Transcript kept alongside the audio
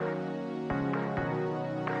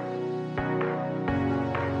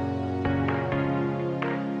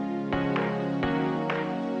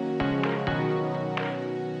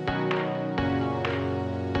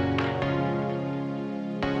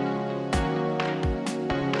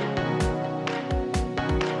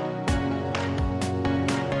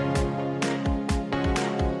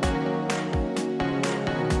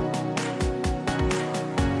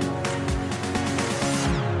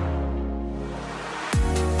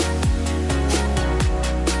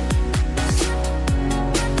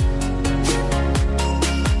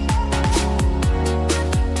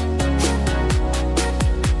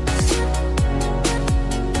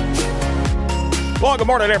Well, good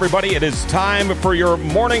morning, everybody. It is time for your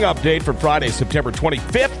morning update for Friday, September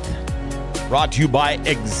 25th. Brought to you by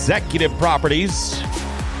Executive Properties.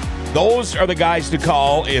 Those are the guys to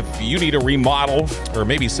call if you need a remodel or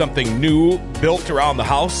maybe something new built around the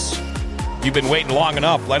house. You've been waiting long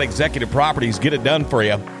enough. Let Executive Properties get it done for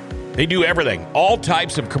you. They do everything. All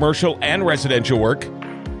types of commercial and residential work.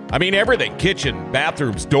 I mean everything. Kitchen,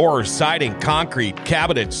 bathrooms, doors, siding, concrete,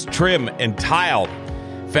 cabinets, trim, and tile.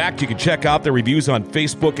 In fact, you can check out their reviews on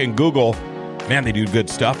Facebook and Google. Man, they do good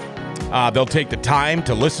stuff. They'll take the time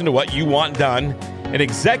to listen to what you want done. And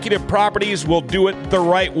Executive Properties will do it the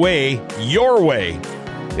right way, your way.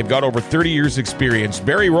 They've got over 30 years experience.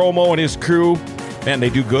 Barry Romo and his crew, man, they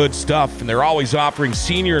do good stuff. And they're always offering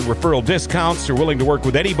senior and referral discounts. They're willing to work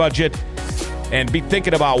with any budget. And be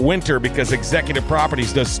thinking about winter because Executive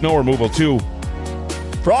Properties does snow removal too.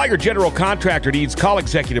 For all your general contractor needs, call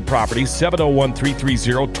Executive Properties,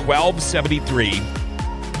 701-330-1273.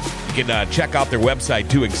 You can check out their website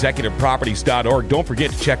too, executiveproperties.org. Don't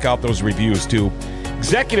forget to check out those reviews too.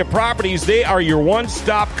 Executive Properties, they are your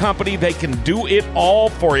one-stop company. They can do it all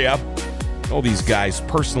for you. Oh, these guys,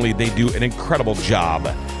 personally, they do an incredible job.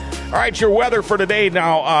 All right, your weather for today.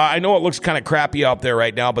 Now, I know it looks kind of crappy out there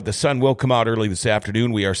right now, but the sun will come out early this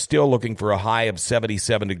afternoon. We are still looking for a high of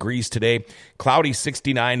 77 degrees today. Cloudy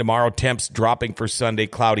 69 tomorrow. Temps dropping for Sunday,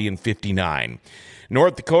 cloudy and 59.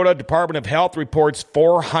 North Dakota Department of Health reports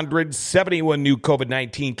 471 new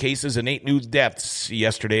COVID-19 cases and 8 new deaths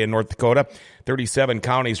yesterday in North Dakota. 37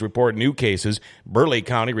 counties report new cases. Burleigh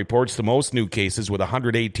County reports the most new cases with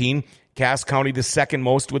 118. Cass County the second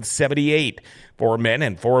most with 78. 4 men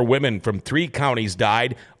and 4 women from 3 counties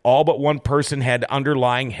died. All but one person had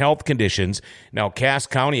underlying health conditions. Now, Cass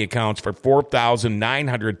County accounts for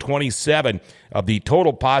 4,927 of the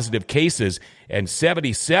total positive cases and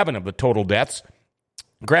 77 of the total deaths.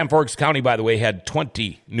 Grand Forks County, by the way, had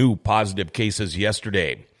 20 new positive cases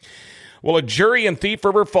yesterday. Well, a jury in Thief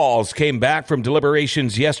River Falls came back from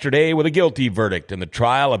deliberations yesterday with a guilty verdict in the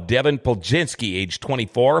trial of Devin Polczynski, age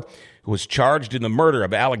 24, who was charged in the murder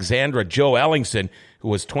of Alexandra Jo Ellingson, who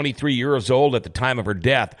was 23 years old at the time of her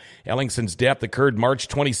death. Ellingson's death occurred March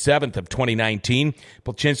 27th of 2019.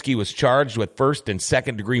 Polczynski was charged with first and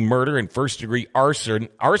second degree murder and first degree arson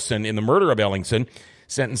in the murder of Ellingson.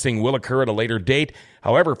 Sentencing will occur at a later date.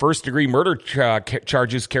 However, first-degree murder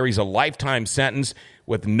charges carries a lifetime sentence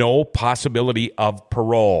with no possibility of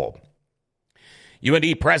parole.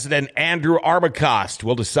 UND President Andrew Armacost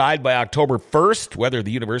will decide by October 1st whether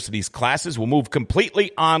the university's classes will move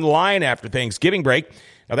completely online after Thanksgiving break.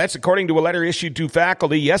 Now, that's according to a letter issued to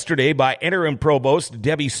faculty yesterday by interim provost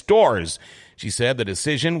Debbie Storrs. She said the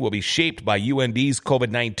decision will be shaped by UND's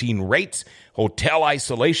COVID-19 rates, hotel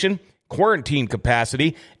isolation, quarantine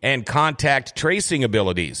capacity, and contact tracing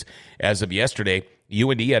abilities. As of yesterday,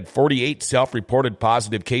 UND had 48 self-reported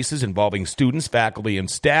positive cases involving students, faculty,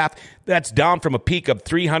 and staff. That's down from a peak of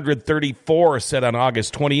 334 set on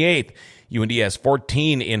August 28th. UND has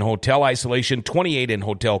 14 in hotel isolation, 28 in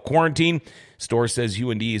hotel quarantine. Storr says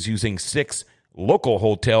UND is using 6 local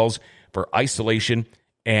hotels for isolation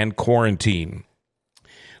and quarantine.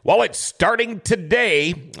 Well, it's starting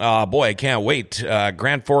today. Boy, I can't wait.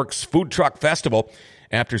 Grand Forks Food Truck Festival.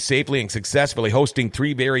 After safely and successfully hosting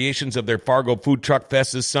 3 variations of their Fargo Food Truck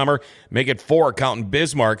Fest this summer, make it 4 counting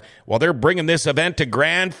Bismarck. Well, they're bringing this event to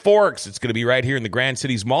Grand Forks. It's going to be right here in the Grand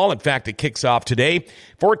Cities Mall. In fact, it kicks off today.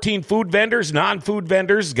 14 food vendors, non-food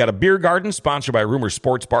vendors. Got a beer garden sponsored by Rumor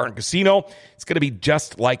Sports Bar and Casino. It's going to be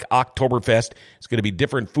just like Oktoberfest. It's going to be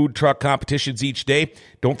different food truck competitions each day.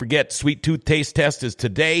 Don't forget, Sweet Tooth Taste Test is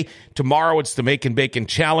today. Tomorrow, it's the Make and Bacon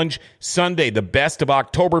Challenge. Sunday, the Best of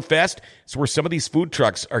Oktoberfest. It's where some of these food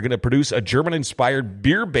trucks are going to produce a German-inspired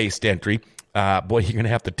beer-based entry. Boy, you're going to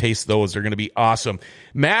have to taste those. They're going to be awesome.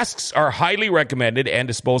 Masks are highly recommended, and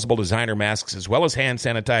disposable designer masks as well as hand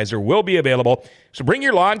sanitizer will be available. So bring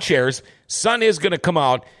your lawn chairs. Sun is going to come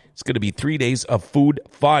out. It's going to be 3 days of food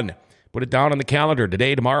fun. Put it down on the calendar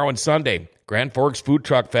today, tomorrow, and Sunday. Grand Forks Food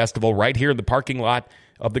Truck Festival right here in the parking lot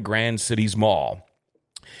of the Grand Cities Mall.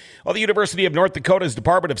 Well, the University of North Dakota's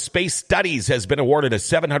Department of Space Studies has been awarded a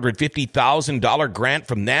 $750,000 grant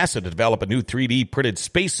from NASA to develop a new 3D printed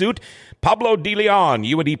spacesuit. Pablo De Leon,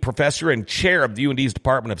 UND professor and chair of the UND's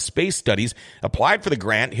Department of Space Studies, applied for the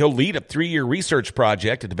grant. He'll lead a 3-year research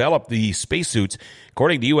project to develop the spacesuits.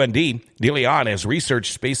 According to UND, De Leon has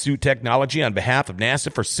researched spacesuit technology on behalf of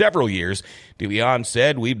NASA for several years. De Leon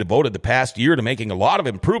said, "We've devoted the past year to making a lot of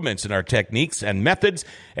improvements in our techniques and methods,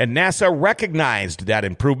 and NASA recognized that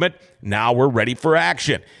improvement tournament. Now we're ready for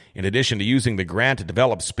action. In addition to using the grant to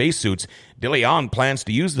develop spacesuits, De Leon plans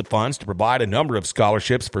to use the funds to provide a number of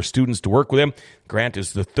scholarships for students to work with him. Grant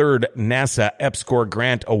is the third NASA EPSCoR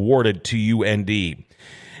grant awarded to UND.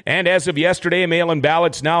 And as of yesterday, mail-in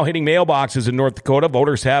ballots now hitting mailboxes in North Dakota.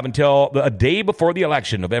 Voters have until a day before the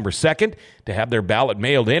election, November 2nd, to have their ballot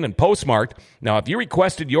mailed in and postmarked. Now, if you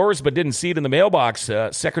requested yours but didn't see it in the mailbox,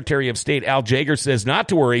 Secretary of State Al Jaeger says not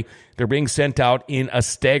to worry. They're being sent out in a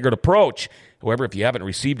staggered approach. However, if you haven't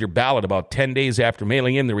received your ballot about 10 days after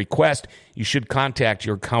mailing in the request, you should contact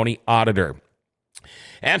your county auditor.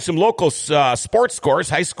 And some local sports scores.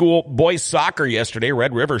 High school boys soccer yesterday.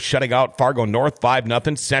 Red River shutting out Fargo North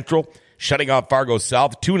 5-0. Central shutting out Fargo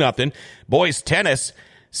South 2-0. Boys tennis.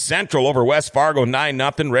 Central over West Fargo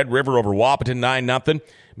 9-0. Red River over Wahpeton 9-0.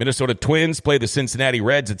 Minnesota Twins play the Cincinnati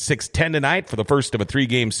Reds at 6:10 tonight for the first of a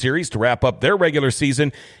 3-game series to wrap up their regular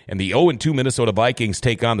season. And the 0-2 Minnesota Vikings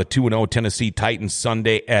take on the 2-0 Tennessee Titans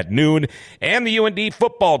Sunday at noon. And the UND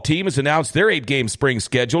football team has announced their 8-game spring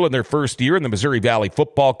schedule in their first year in the Missouri Valley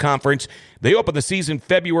Football Conference. They open the season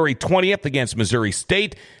February 20th against Missouri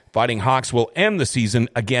State. Fighting Hawks will end the season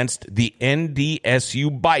against the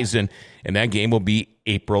NDSU Bison, and that game will be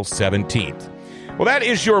April 17th. Well, that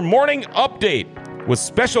is your morning update, with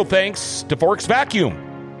special thanks to Forks Vacuum.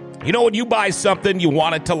 You know, when you buy something, you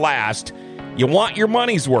want it to last. You want your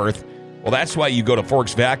money's worth. Well, that's why you go to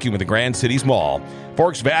Forks Vacuum at the Grand Cities Mall.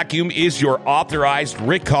 Forks Vacuum is your authorized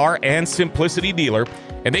Riccar and Simplicity dealer,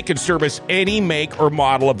 and they can service any make or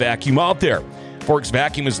model of vacuum out there. Forks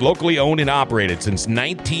Vacuum is locally owned and operated since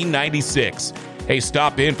 1996. Hey,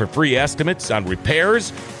 stop in for free estimates on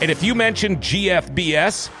repairs, and if you mention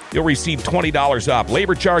GFBS, you'll receive $20 off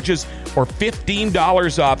labor charges or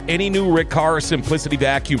 $15 off any new Riccar or Simplicity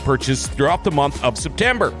vacuum purchase throughout the month of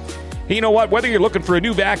September. Hey, you know what? Whether you're looking for a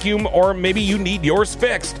new vacuum or maybe you need yours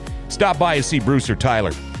fixed, stop by and see Bruce or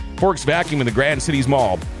Tyler. Forks Vacuum in the Grand Cities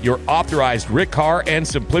Mall, your authorized Riccar and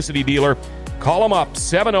Simplicity dealer. Call them up,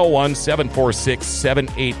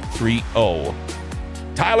 701-746-7830.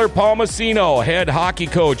 Tyler Palmasino, head hockey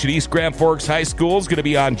coach at East Grand Forks High School, is going to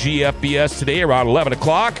be on GFBS today around 11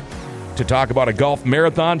 o'clock to talk about a golf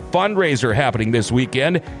marathon fundraiser happening this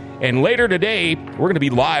weekend. And later today, we're going to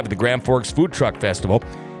be live at the Grand Forks Food Truck Festival.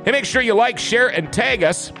 And make sure you like, share, and tag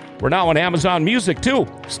us. We're now on Amazon Music, too.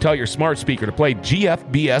 Just tell your smart speaker to play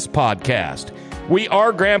GFBS Podcast. We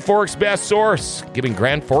are Grand Forks' best source, giving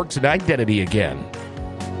Grand Forks an identity again.